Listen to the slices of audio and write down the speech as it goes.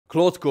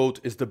Claude Code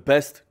is the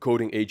best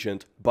coding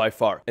agent by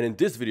far, and in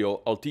this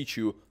video I'll teach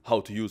you how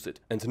to use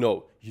it. And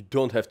no, you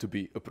don't have to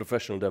be a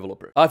professional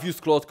developer. I've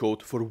used Claude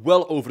Code for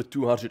well over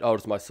 200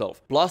 hours myself.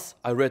 Plus,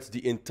 I read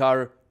the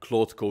entire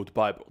Claude Code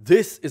Bible.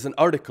 This is an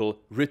article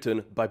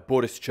written by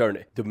Boris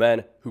Cherny, the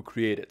man who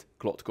created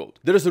Claude Code.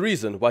 There is a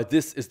reason why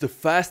this is the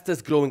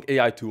fastest growing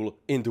AI tool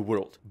in the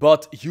world,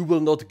 but you will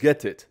not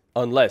get it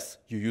unless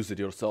you use it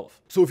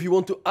yourself. So if you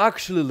want to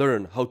actually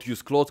learn how to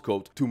use Claude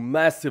Code to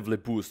massively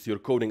boost your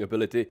coding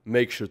ability,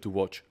 make sure to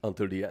watch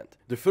until the end.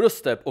 The first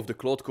step of the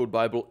Claude Code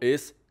Bible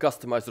is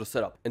customize your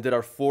setup, and there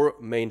are 4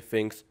 main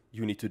things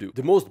you need to do.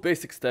 The most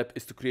basic step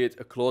is to create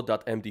a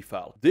claude.md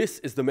file. This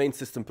is the main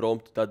system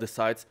prompt that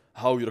decides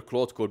how your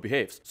Claude code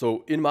behaves.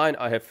 So in mine,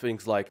 I have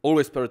things like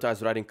always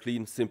prioritize writing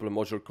clean, simple, and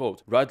modular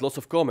code. Write lots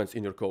of comments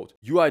in your code.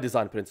 UI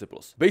design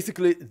principles.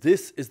 Basically,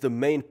 this is the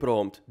main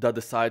prompt that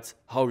decides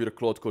how your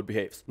Claude code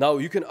behaves. Now,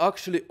 you can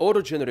actually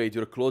auto-generate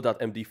your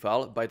claude.md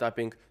file by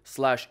typing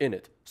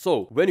 /init.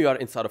 So when you are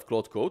inside of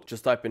Claude Code,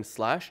 just type in /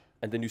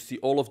 and then you see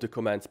all of the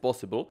commands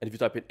possible. And if you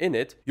type in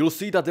init, you'll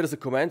see that there is a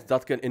command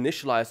that can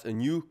initialize a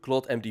new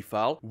claude.md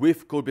file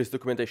with codebase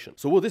documentation.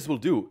 So what this will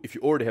do, if you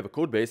already have a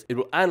codebase, it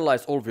will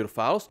analyze all of your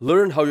files,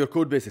 learn how your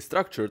codebase is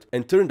structured,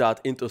 and turn that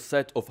into a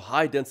set of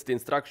high-density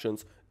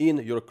instructions in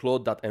your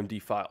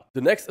claude.md file.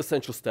 The next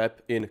essential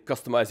step in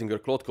customizing your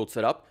Claude Code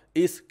setup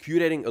is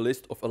curating a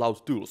list of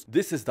allowed tools.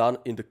 This is done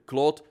in the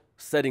Claude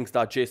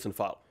settings.json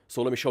file.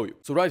 So let me show you.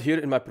 So right here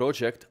in my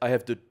project, I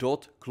have the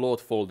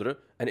 .claude folder,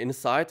 and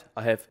inside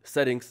I have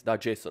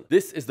settings.json.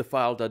 This is the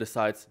file that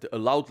decides the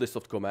allowed list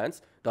of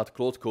commands that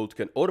Claude Code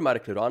can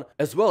automatically run,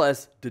 as well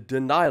as the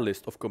deny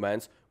list of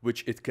commands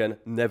which it can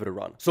never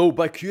run. So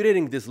by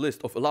curating this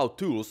list of allowed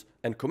tools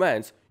and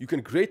commands, you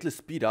can greatly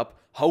speed up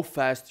how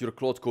fast your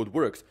Claude Code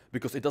works,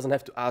 because it doesn't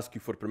have to ask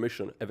you for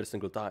permission every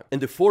single time.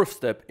 And the 4th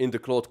step in the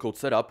Claude Code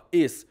setup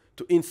is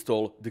to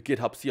install the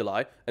GitHub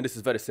CLI, and this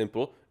is very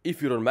simple.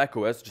 If you're on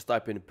macOS, just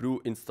type in brew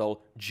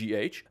install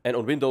gh, and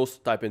on Windows,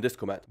 type in this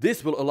command.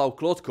 This will allow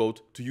Claude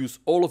Code to use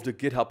all of the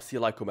GitHub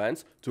CLI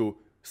commands to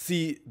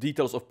see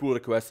details of pull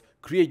requests,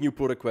 create new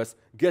pull requests,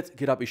 get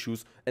GitHub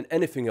issues, and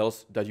anything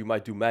else that you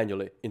might do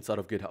manually inside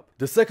of GitHub.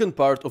 The second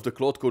part of the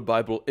Claude Code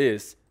Bible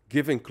is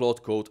giving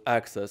Claude Code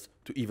access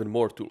to even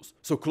more tools.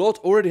 So Claude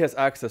already has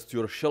access to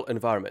your shell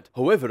environment.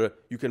 However,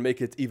 you can make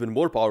it even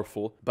more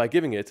powerful by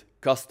giving it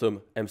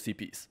custom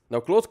MCPs. Now,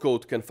 Claude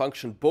Code can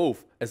function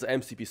both as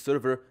an MCP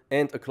server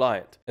and a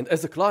client. And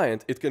as a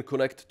client, it can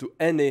connect to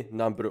any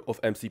number of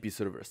MCP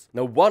servers.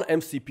 Now, one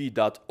MCP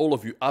that all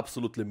of you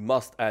absolutely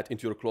must add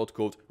into your Claude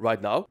Code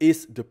right now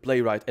is the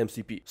Playwright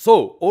MCP.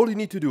 So all you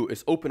need to do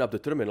is open up the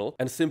terminal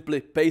and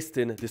simply paste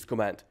in this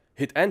command.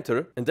 Hit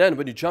enter, and then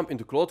when you jump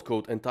into Claude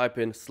Code and type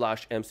in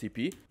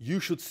 /mcp, you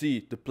should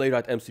see the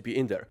Playwright MCP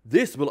in there.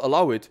 This will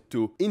allow it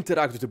to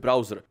interact with the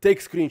browser, take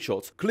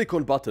screenshots, click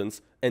on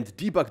buttons, and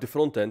debug the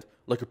front end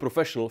like a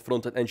professional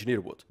front-end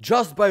engineer would.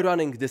 Just by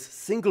running this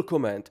single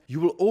command, you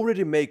will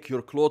already make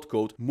your Claude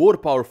Code more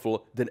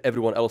powerful than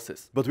everyone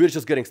else's. But we're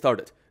just getting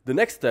started. The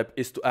next step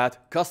is to add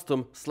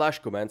custom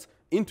 / commands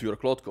into your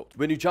Claude Code.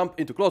 When you jump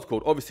into Claude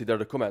Code, obviously there are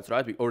the commands,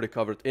 right? We already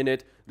covered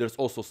init. There's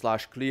also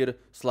 /clear,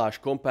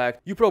 /compact.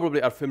 You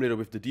probably are familiar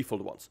with the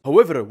default ones.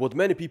 However, what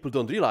many people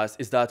don't realize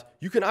is that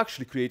you can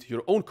actually create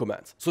your own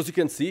commands. So as you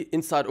can see,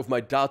 inside of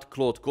my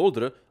 .claude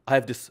folder, I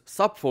have this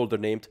subfolder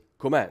named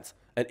commands.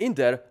 And in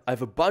there, I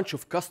have a bunch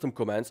of custom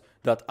commands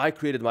that I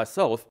created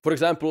myself. For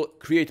example,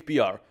 create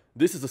PR.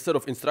 This is a set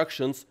of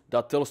instructions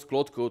that tells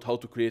Claude Code how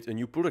to create a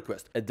new pull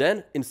request. And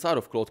then inside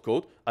of Claude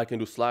Code, I can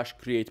do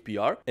 /create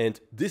PR. And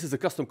this is a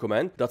custom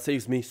command that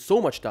saves me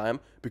so much time,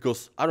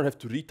 because I don't have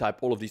to retype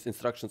all of these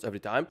instructions every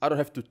time. I don't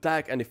have to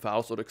tag any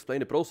files or explain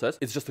the process.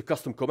 It's just a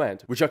custom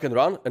command, which I can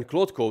run, and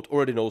Claude Code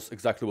already knows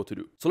exactly what to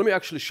do. So let me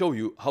actually show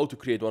you how to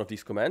create one of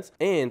these commands.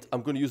 And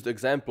I'm going to use the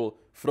example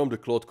from the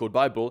Claude Code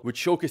Bible, which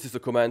showcases a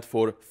command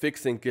for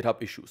fixing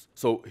GitHub issues.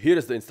 So here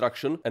is the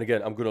instruction. And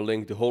again, I'm going to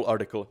link the whole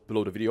article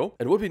below the video.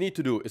 And what we need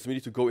to do is we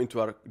need to go into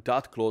our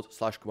 .claude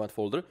 /command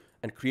folder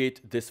and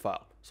create this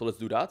file. So let's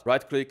do that.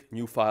 Right click,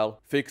 new file,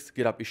 fix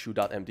GitHub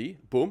issue.md,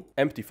 boom,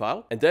 empty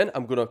file. And then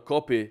I'm gonna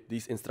copy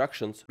these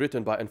instructions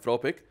written by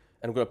Anthropic,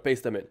 and I'm gonna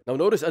paste them in. Now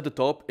notice at the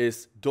top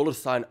is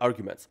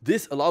 $arguments.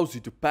 This allows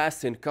you to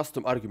pass in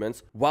custom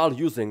arguments while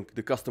using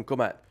the custom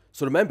command.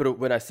 So remember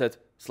when I said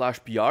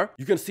 /PR,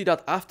 you can see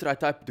that after I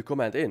type the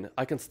command in,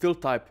 I can still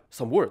type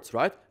some words,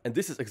 right? And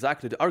this is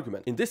exactly the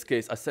argument. In this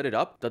case, I set it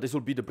up that this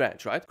will be the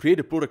branch, right? Create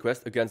a pull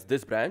request against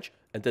this branch,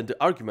 and then the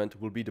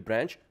argument will be the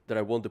branch that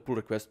I want the pull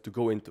request to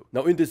go into.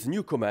 Now in this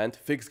new command,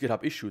 fix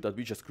GitHub issue that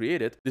we just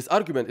created, this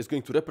argument is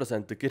going to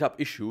represent the GitHub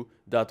issue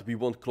that we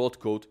want Claude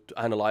Code to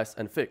analyze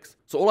and fix.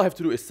 So all I have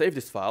to do is save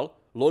this file,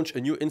 launch a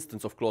new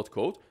instance of Claude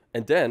Code,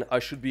 and then I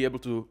should be able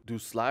to do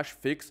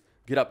 /fix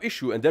GitHub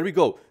issue, and there we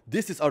go.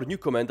 This is our new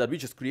command that we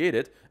just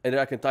created, and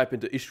then I can type in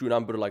the issue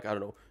number, like, I don't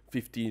know,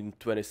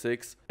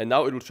 1526, and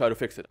now it will try to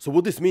fix it. So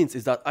what this means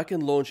is that I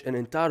can launch an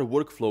entire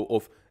workflow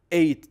of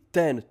 8,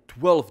 10,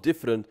 12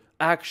 different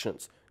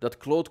actions that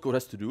Claude Code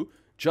has to do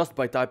just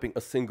by typing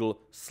a single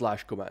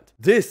slash command.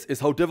 This is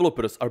how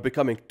developers are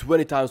becoming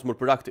 20 times more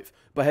productive,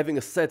 by having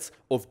a set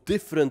of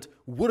different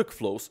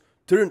workflows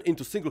turned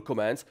into single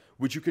commands,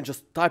 which you can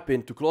just type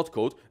into Claude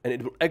Code and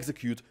it will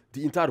execute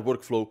the entire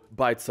workflow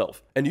by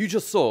itself. And you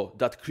just saw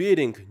that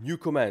creating new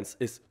commands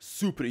is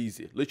super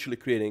easy, literally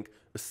creating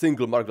a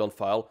single markdown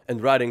file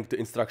and writing the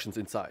instructions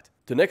inside.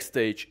 The next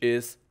stage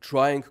is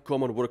trying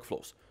common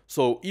workflows.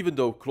 So even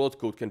though Claude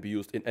Code can be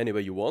used in any way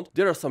you want,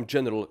 there are some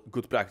general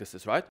good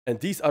practices, right? And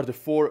these are the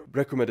 4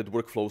 recommended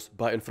workflows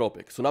by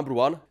Anthropic. So number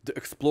 1, the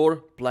explore,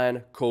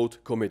 plan, code,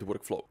 commit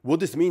workflow. What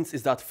this means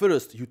is that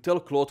first you tell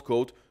Claude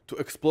Code to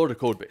explore the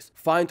codebase,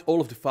 find all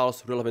of the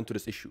files relevant to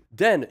this issue.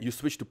 Then you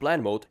switch to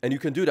plan mode, and you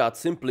can do that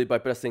simply by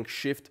pressing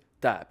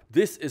Shift-Tab.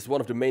 This is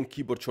one of the main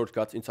keyboard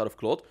shortcuts inside of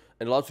Claude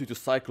and allows you to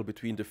cycle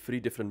between the 3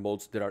 different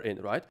modes there are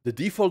in, right? The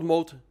default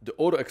mode, the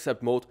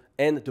auto-accept mode,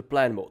 and the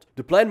plan mode.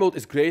 The plan mode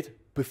is great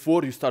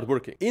before you start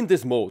working. In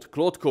this mode,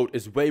 Claude Code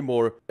is way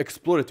more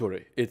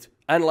exploratory. It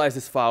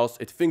analyzes files,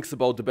 it thinks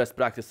about the best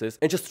practices,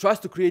 and just tries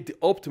to create the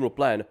optimal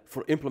plan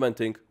for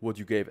implementing what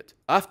you gave it.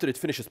 After it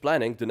finishes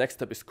planning, the next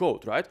step is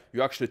code, right?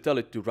 You actually tell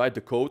it to write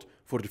the code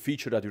for the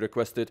feature that you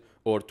requested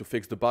or to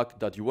fix the bug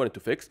that you wanted to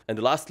fix. And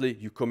lastly,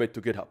 you commit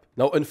to GitHub.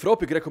 Now,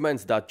 Anthropic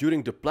recommends that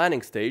during the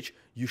planning stage,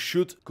 you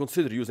should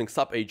consider using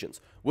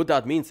sub-agents. What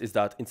that means is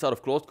that inside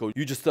of Claude Code,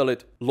 you just tell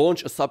it,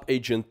 launch a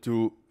sub-agent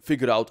to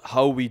figure out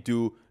how we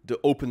do the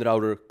open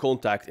router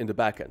contact in the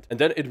backend. And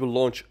then it will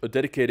launch a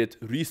dedicated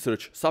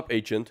research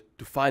sub-agent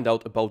to find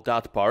out about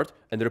that part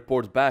and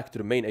report back to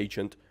the main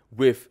agent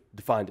with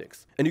the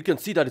findings. And you can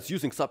see that it's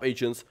using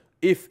sub-agents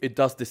if it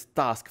does this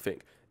task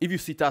thing. If you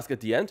see task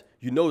at the end,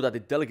 you know that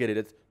it delegated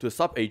it to a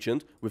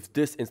sub-agent with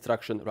this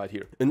instruction right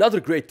here.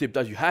 Another great tip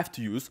that you have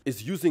to use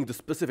is using the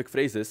specific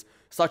phrases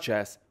such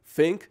as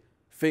think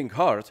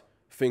hard,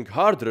 think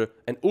harder,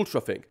 and ultra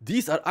think.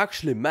 These are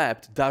actually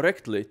mapped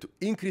directly to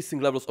increasing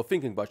levels of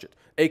thinking budget,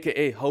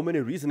 aka how many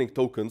reasoning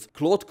tokens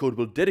Claude Code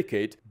will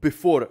dedicate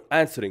before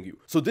answering you.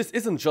 So this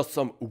isn't just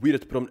some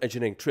weird prompt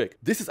engineering trick.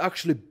 This is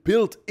actually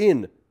built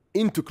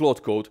into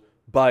Claude Code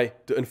by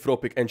the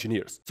Anthropic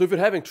engineers. So if you're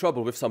having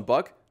trouble with some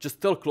bug, just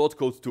tell Claude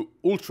Code to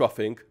ultra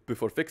think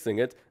before fixing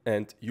it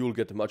and you'll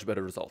get much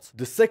better results.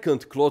 The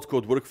second Claude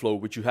Code workflow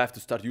which you have to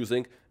start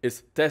using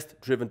is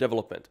test-driven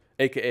development,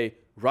 aka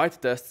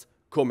write tests,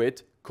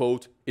 commit,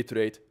 code,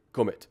 iterate,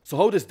 commit. So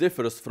how this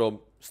differs from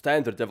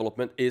standard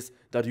development is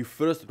that you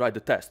first write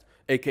the test,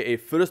 aka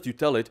first you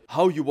tell it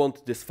how you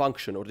want this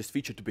function or this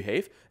feature to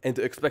behave and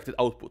the expected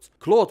outputs.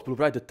 Claude will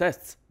write the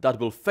tests that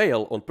will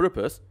fail on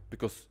purpose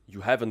because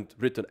you haven't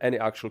written any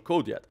actual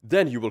code yet.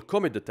 Then you will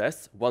commit the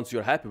tests once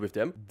you're happy with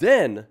them.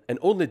 Then and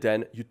only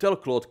then you tell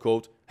Claude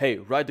Code, hey,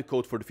 write the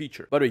code for the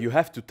feature. By the way, you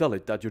have to tell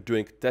it that you're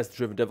doing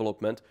test-driven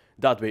development.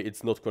 That way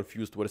it's not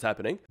confused what is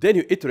happening. Then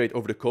you iterate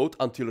over the code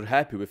until you're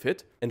happy with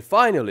it. And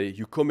finally,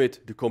 you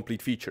commit the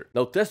complete feature.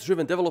 Now,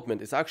 test-driven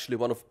development is actually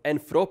one of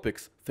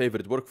Anthropic's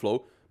favorite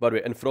workflow. By the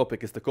way,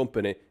 Anthropic is the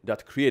company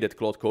that created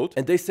Claude Code.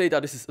 And they say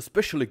that this is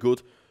especially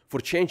good for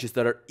changes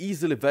that are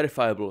easily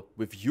verifiable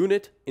with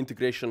unit,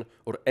 integration,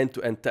 or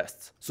end-to-end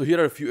tests. So here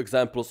are a few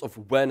examples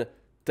of when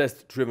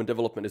test-driven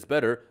development is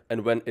better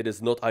and when it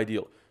is not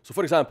ideal. So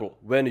for example,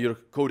 when you're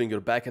coding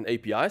your backend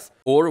APIs,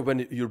 or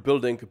when you're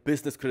building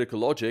business-critical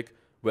logic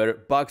where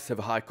bugs have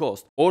a high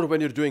cost, or when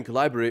you're doing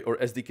library or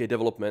SDK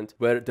development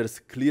where there's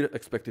clear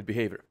expected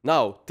behavior.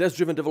 Now,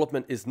 test-driven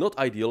development is not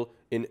ideal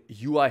in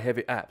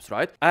UI-heavy apps,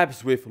 right?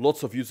 Apps with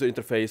lots of user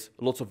interface,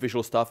 lots of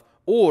visual stuff,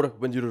 or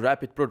when you're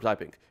rapid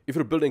prototyping. If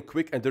you're building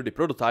quick and dirty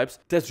prototypes,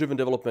 test-driven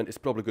development is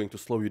probably going to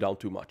slow you down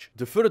too much.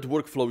 The third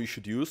workflow you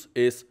should use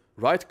is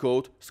write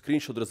code,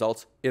 screenshot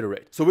results,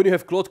 iterate. So when you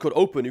have Claude Code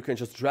open, you can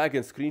just drag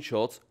in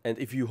screenshots, and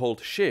if you hold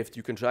Shift,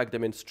 you can drag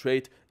them in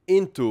straight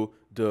into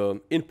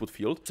the input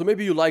field. So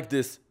maybe you like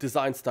this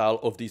design style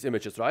of these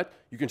images, right?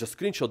 You can just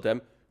screenshot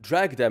them,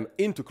 drag them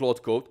into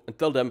Claude Code, and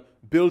tell them,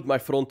 build my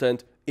front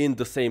end in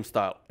the same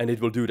style, and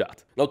it will do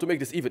that. Now, to make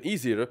this even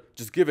easier,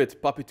 just give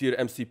it Puppeteer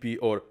MCP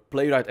or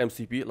Playwright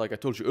MCP, like I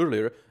told you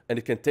earlier, and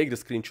it can take the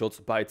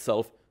screenshots by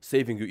itself,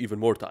 saving you even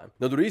more time.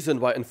 Now, the reason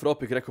why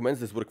Anthropic recommends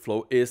this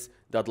workflow is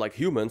that, like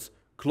humans,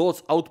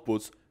 Claude's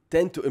outputs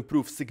tend to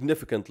improve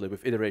significantly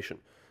with iteration.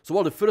 So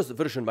while the first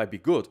version might be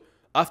good,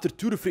 after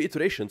 2 to 3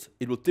 iterations,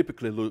 it will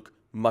typically look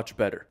much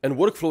better. And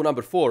workflow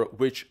number 4,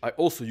 which I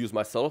also use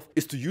myself,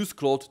 is to use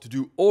Claude to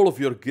do all of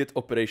your Git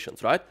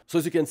operations, right? So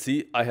as you can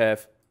see, I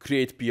have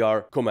create PR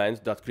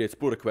command that creates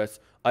pull requests.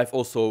 I've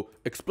also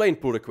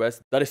explained pull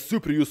requests. That is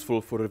super useful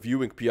for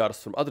reviewing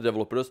PRs from other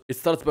developers. It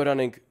starts by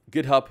running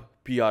GitHub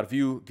PR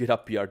view,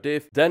 GitHub PR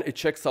diff. Then it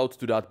checks out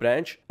to that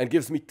branch and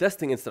gives me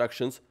testing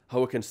instructions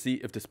how I can see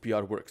if this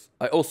PR works.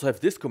 I also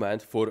have this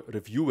command for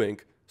reviewing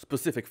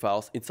specific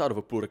files inside of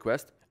a pull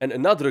request, and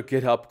another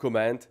GitHub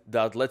command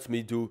that lets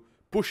me do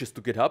pushes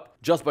to GitHub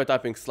just by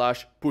typing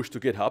 /push to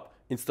GitHub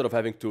instead of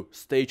having to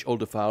stage all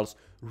the files,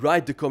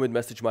 write the commit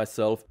message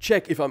myself,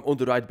 check if I'm on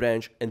the right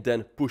branch, and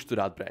then push to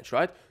that branch,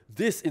 right?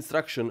 This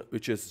instruction,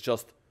 which is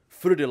just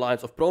 30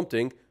 lines of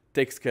prompting,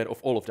 takes care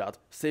of all of that,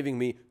 saving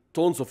me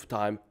tons of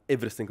time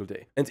every single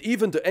day. And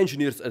even the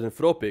engineers at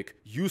Anthropic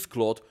use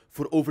Claude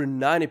for over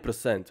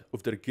 90%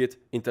 of their Git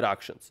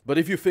interactions. But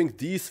if you think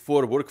these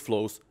 4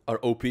 workflows are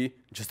OP,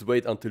 just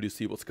wait until you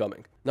see what's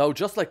coming. Now,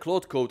 just like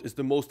Claude Code is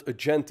the most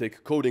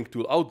agentic coding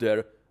tool out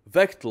there,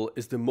 Vectel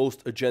is the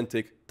most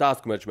agentic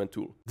task management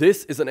tool.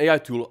 This is an AI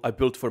tool I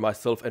built for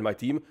myself and my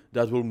team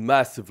that will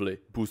massively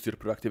boost your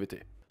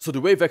productivity. So the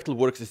way Vectel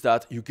works is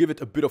that you give it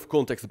a bit of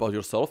context about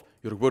yourself,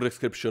 your work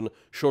description,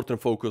 short-term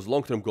focus,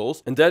 long-term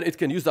goals, and then it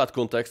can use that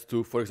context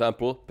to, for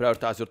example,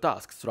 prioritize your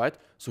tasks, right?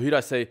 So here I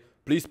say,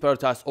 please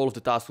prioritize all of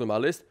the tasks on my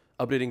list,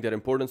 updating their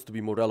importance to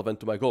be more relevant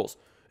to my goals.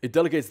 It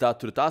delegates that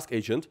to the task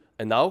agent,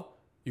 and now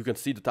you can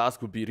see the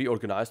task will be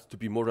reorganized to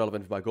be more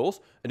relevant with my goals,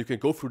 and you can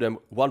go through them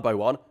one by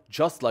one,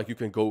 just like you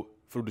can go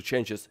through the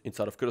changes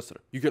inside of Cursor.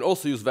 You can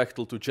also use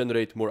Vectel to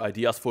generate more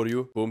ideas for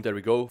you. Boom, there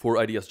we go, 4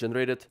 ideas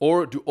generated.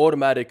 Or do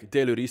automatic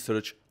daily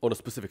research on a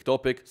specific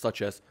topic,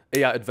 such as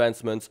AI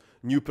advancements,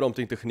 new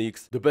prompting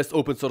techniques, the best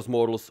open source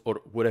models, or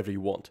whatever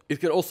you want.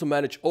 It can also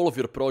manage all of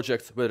your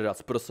projects, whether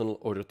that's personal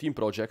or your team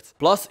projects.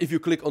 Plus, if you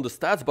click on the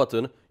stats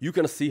button, you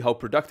can see how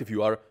productive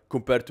you are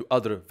compared to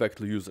other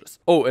Vectel users.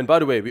 Oh, and by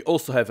the way, we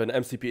also have an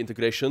MCP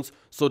integrations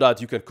so that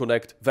you can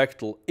connect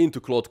Vectel into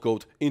Claude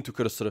Code, into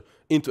Cursor,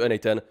 into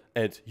n8n,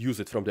 and use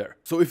it from there.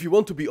 So if you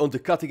want to be on the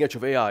cutting edge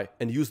of AI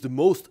and use the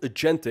most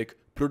agentic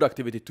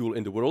productivity tool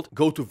in the world,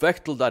 go to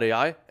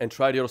vectel.ai and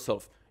try it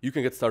yourself. You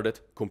can get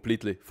started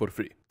completely for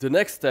free. The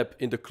next step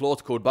in the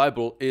Claude Code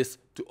Bible is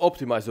to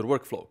optimize your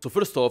workflow. So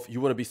first off,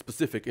 you want to be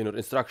specific in your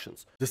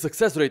instructions. The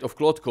success rate of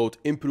Claude Code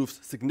improves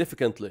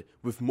significantly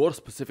with more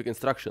specific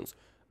instructions,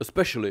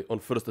 especially on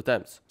first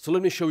attempts. So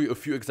let me show you a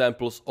few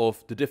examples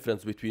of the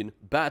difference between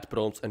bad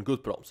prompts and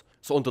good prompts.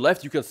 So on the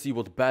left, you can see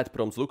what bad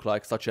prompts look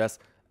like, such as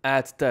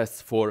add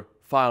tests for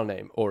file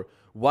name, or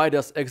why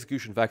does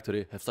execution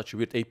factory have such a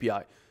weird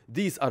API?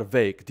 These are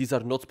vague, these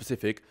are not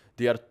specific,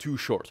 they are too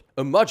short.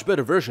 A much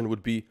better version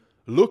would be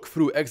look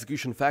through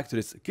execution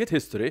factory's Git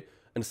history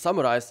and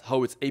summarize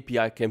how its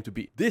API came to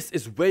be. This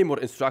is way more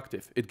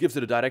instructive, it gives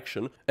it a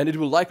direction, and it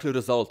will likely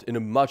result in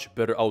a much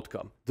better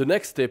outcome. The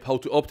next tip how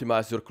to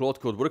optimize your Claude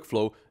Code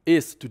workflow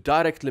is to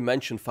directly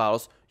mention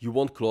files you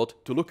want Claude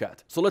to look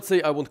at. So let's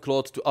say I want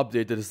Claude to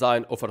update the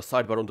design of our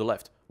sidebar on the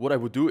left. What I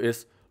would do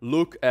is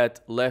look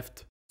at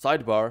left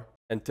sidebar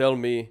and tell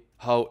me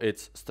how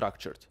it's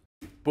structured.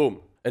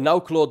 Boom. And now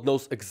Claude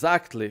knows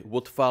exactly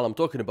what file I'm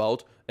talking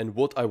about and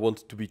what I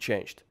want to be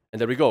changed. And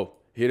there we go.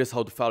 Here is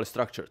how the file is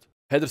structured.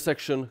 Header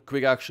section,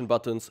 quick action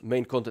buttons,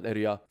 main content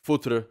area,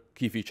 footer,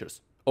 key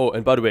features. Oh,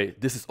 and by the way,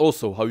 this is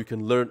also how you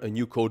can learn a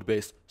new code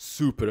base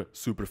super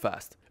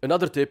fast.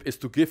 Another tip is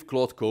to give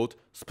Claude Code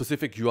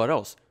specific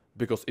URLs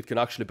because it can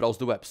actually browse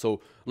the web.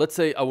 So let's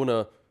say I want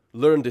to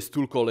learn this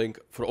tool calling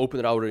for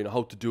OpenRouter, you know,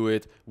 how to do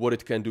it, what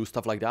it can do,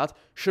 stuff like that.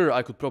 Sure,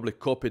 I could probably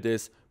copy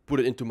this, put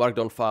it into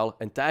Markdown file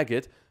and tag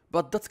it,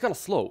 but that's kind of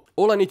slow.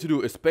 All I need to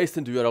do is paste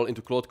in the URL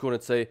into Claude Code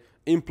and say,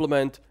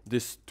 implement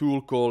this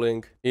tool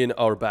calling in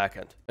our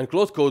backend. And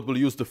Claude Code will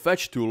use the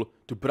fetch tool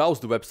to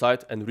browse the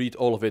website and read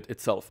all of it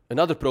itself.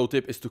 Another pro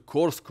tip is to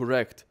course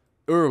correct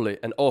early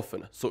and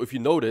often. So if you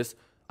notice,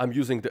 I'm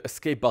using the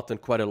escape button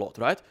quite a lot,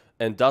 right?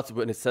 And that's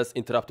when it says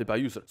interrupted by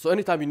user. So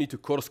anytime you need to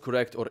course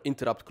correct or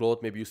interrupt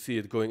Claude, maybe you see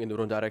it going in the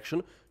wrong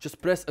direction,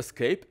 just press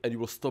escape and you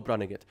will stop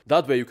running it.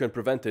 That way you can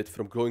prevent it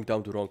from going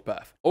down the wrong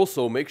path.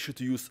 Also, make sure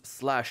to use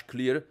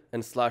 /clear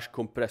and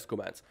 /compress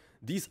commands.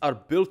 These are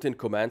built-in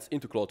commands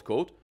into Claude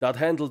Code that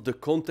handle the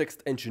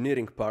context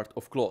engineering part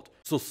of Claude.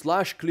 So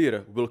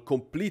 /clear will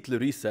completely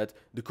reset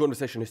the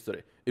conversation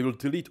history. It will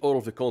delete all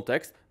of the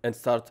context and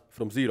start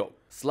from zero.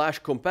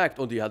 /compact,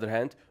 on the other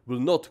hand,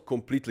 will not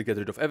completely get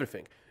rid of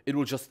everything. It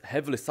will just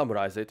heavily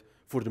summarize it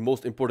for the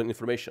most important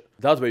information.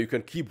 That way you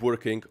can keep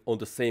working on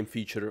the same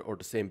feature or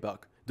the same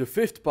bug. The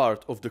fifth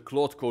part of the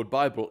Claude Code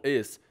Bible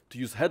is to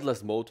use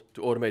headless mode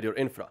to automate your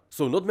infra.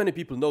 So not many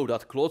people know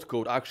that Claude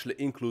Code actually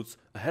includes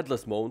a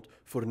headless mode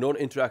for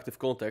non-interactive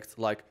contexts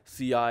like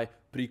CI,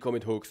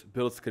 pre-commit hooks,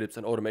 build scripts,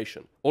 and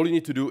automation. All you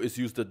need to do is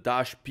use the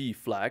 -p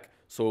flag.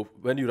 So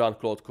when you run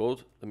Claude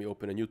Code, let me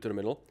open a new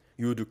terminal.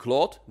 You do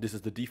Claude, this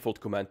is the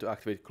default command to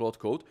activate Claude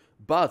Code,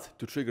 but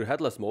to trigger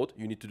headless mode,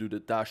 you need to do the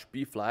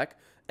 -p flag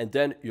and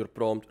then your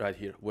prompt right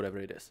here, whatever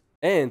it is.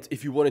 And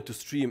if you wanted to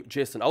stream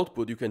JSON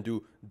output, you can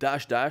do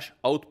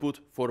 -- output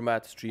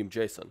format stream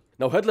JSON.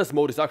 Now headless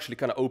mode is actually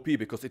kind of OP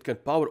because it can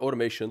power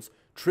automations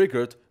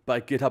triggered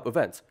by GitHub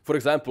events. For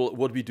example,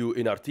 what we do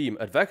in our team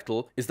at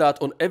Vectel is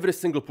that on every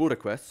single pull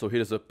request, so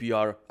here's a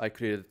PR I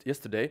created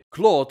yesterday,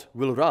 Claude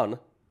will run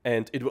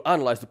and it will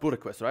analyze the pull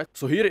request, right?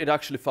 So here it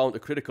actually found a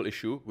critical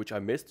issue, which I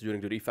missed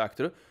during the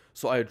refactor.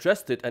 So I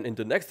addressed it, and in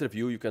the next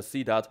review, you can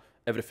see that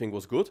everything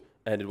was good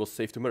and it was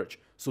safe to merge.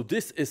 So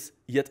this is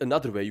yet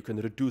another way you can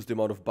reduce the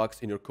amount of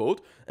bugs in your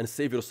code and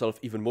save yourself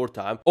even more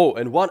time. Oh,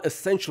 and one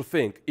essential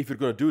thing, if you're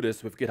going to do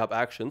this with GitHub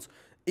Actions,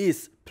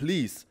 is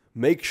please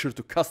make sure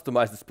to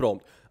customize this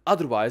prompt.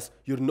 Otherwise,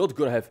 you're not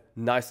going to have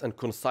nice and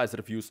concise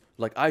reviews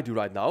like I do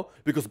right now,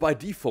 because by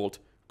default,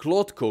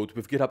 Claude Code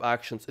with GitHub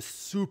Actions is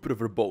super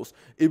verbose.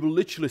 It will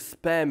literally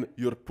spam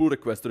your pull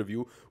request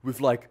review with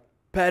like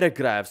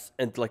paragraphs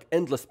and like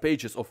endless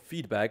pages of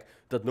feedback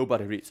that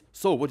nobody reads.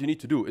 So what you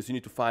need to do is you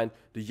need to find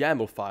the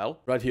YAML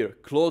file right here,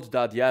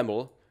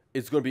 claude.yaml.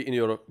 It's going to be in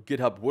your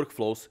GitHub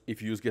workflows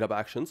if you use GitHub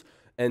Actions.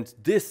 And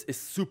this is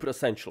super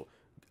essential.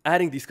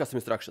 Adding these custom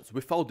instructions.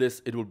 Without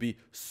this, it will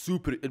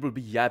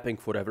be yapping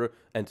forever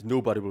and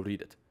nobody will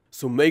read it.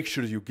 So make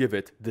sure you give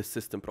it this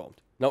system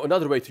prompt. Now,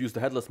 another way to use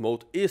the headless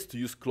mode is to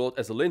use Claude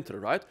as a linter,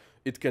 right?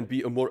 It can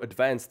be a more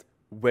advanced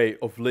way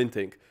of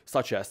linting,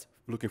 such as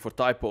looking for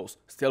typos,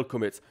 stale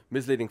commits,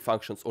 misleading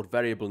functions, or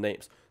variable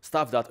names,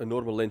 stuff that a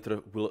normal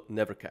linter will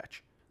never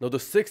catch. Now, the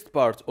sixth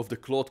part of the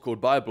Claude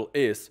Code Bible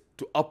is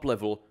to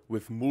uplevel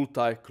with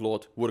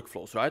multi-Claude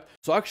workflows, right?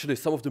 So actually,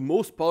 some of the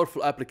most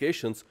powerful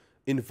applications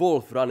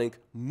involve running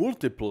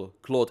multiple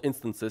Claude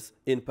instances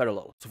in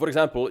parallel. So for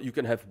example, you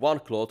can have one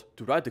Claude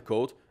to write the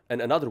code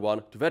and another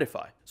one to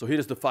verify. So here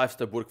is the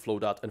 5-step workflow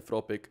that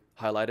Anthropic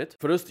highlighted.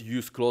 First,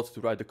 use Claude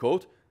to write the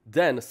code.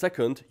 Then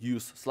second,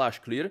 use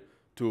 /clear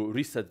to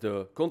reset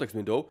the context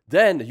window.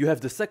 Then you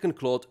have the second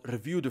Claude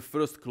review the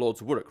first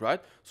Claude's work,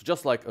 right? So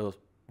just like a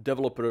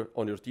developer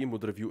on your team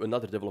would review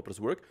another developer's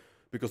work,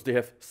 because they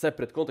have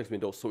separate context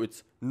windows, so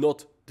it's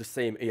not the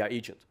same AI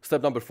agent.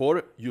 Step number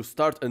 4, you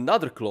start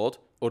another Claude,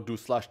 or do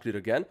 /clear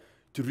again,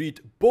 to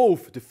read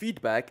both the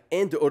feedback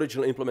and the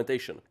original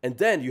implementation. And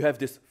then you have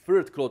this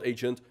third Claude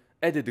agent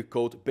edit the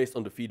code based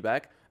on the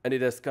feedback, and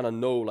it has kind of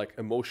no like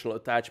emotional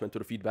attachment to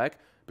the feedback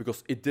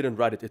because it didn't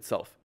write it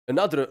itself.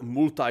 Another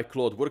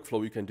multi-Claude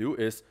workflow you can do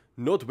is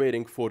not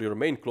waiting for your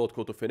main Claude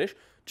code to finish,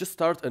 just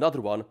start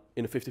another one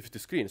in a 50-50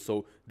 screen.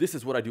 So this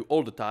is what I do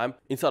all the time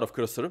inside of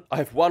Cursor. I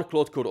have one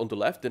Claude code on the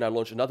left, then I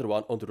launch another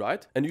one on the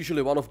right. And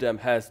usually one of them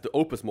has the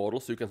Opus model,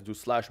 so you can do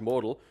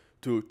 /model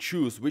to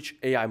choose which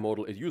AI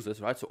model it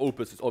uses, right? So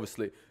Opus is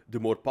obviously the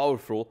more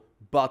powerful,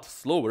 but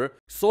slower.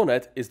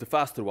 Sonnet is the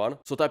faster one.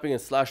 So typing in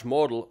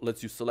 /model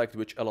lets you select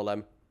which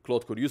LLM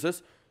Claude Code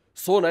uses.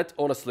 Sonnet,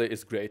 honestly,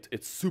 is great.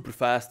 It's super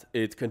fast.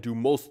 It can do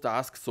most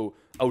tasks. So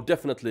I would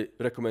definitely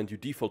recommend you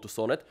default to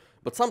Sonnet.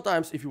 But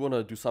sometimes if you want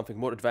to do something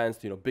more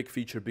advanced, big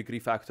feature, big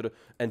refactor,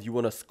 and you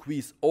want to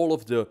squeeze all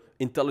of the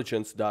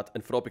intelligence that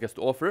Anthropic has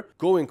to offer,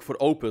 going for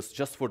Opus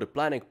just for the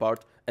planning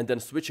part and then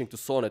switching to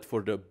Sonnet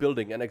for the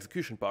building and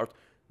execution part,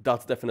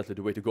 that's definitely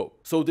the way to go.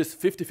 So this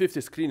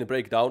 50-50 screen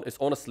breakdown is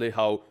honestly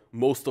how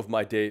most of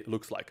my day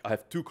looks like. I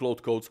have 2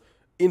 Claude codes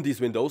in these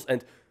windows,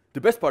 and the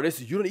best part is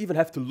you don't even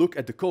have to look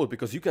at the code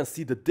because you can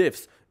see the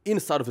diffs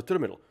inside of the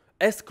terminal.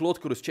 As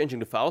Claude Code is changing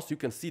the files, you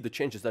can see the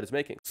changes that it's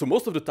making. So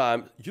most of the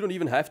time, you don't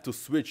even have to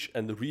switch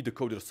and read the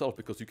code yourself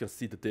because you can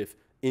see the diff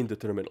in the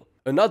terminal.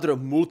 Another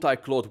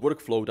multi-Claude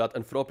workflow that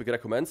Anthropic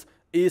recommends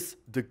is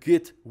the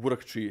Git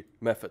worktree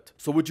method.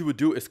 So what you would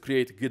do is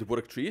create Git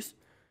worktrees.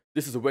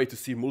 This is a way to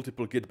see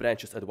multiple Git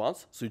branches at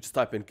once. So you just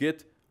type in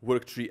Git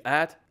worktree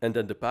add and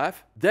then the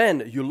path.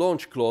 Then you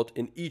launch Claude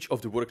in each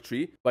of the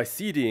worktree by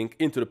cding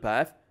into the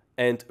path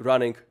and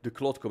running the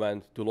Claude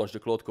command to launch the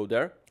Claude code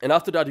there. And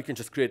after that, you can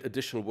just create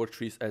additional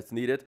worktrees as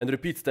needed and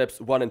repeat steps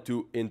 1 and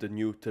 2 in the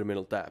new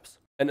terminal tabs.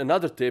 And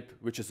another tip,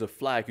 which is a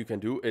flag you can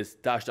do, is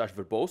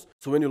 --verbose.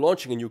 So when you're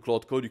launching a new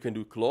Claude code, you can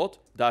do Claude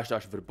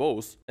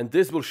 --verbose, and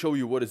this will show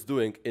you what it's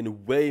doing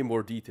in way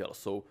more detail.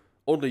 So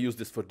only use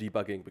this for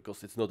debugging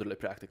because it's not really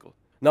practical.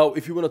 Now,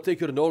 if you want to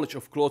take your knowledge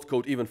of Claude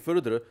Code even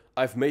further,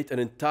 I've made an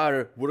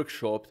entire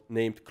workshop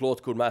named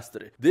Claude Code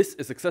Mastery. This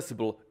is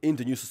accessible in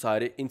the New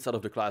Society inside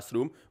of the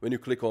classroom when you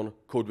click on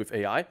Code with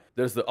AI.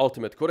 There's the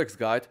Ultimate Codex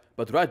Guide,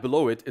 but right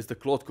below it is the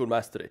Claude Code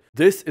Mastery.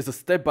 This is a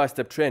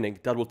step-by-step training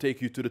that will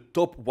take you to the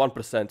top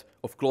 1%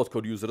 of Claude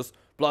Code users.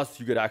 Plus,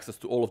 you get access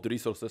to all of the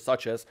resources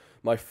such as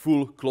my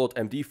full Claude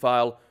MD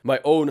file, my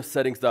own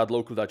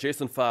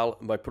settings.local.json file,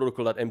 my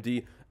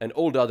protocol.md, and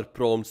all the other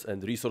prompts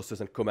and resources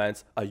and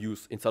commands I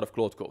use inside of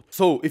Claude Code.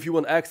 So if you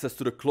want access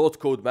to the Claude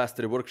Code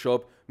Mastery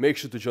Workshop, make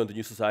sure to join the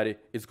New Society.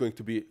 It's going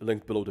to be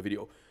linked below the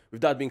video. With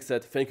that being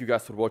said, thank you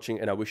guys for watching,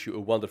 and I wish you a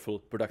wonderful,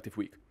 productive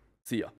week. See ya.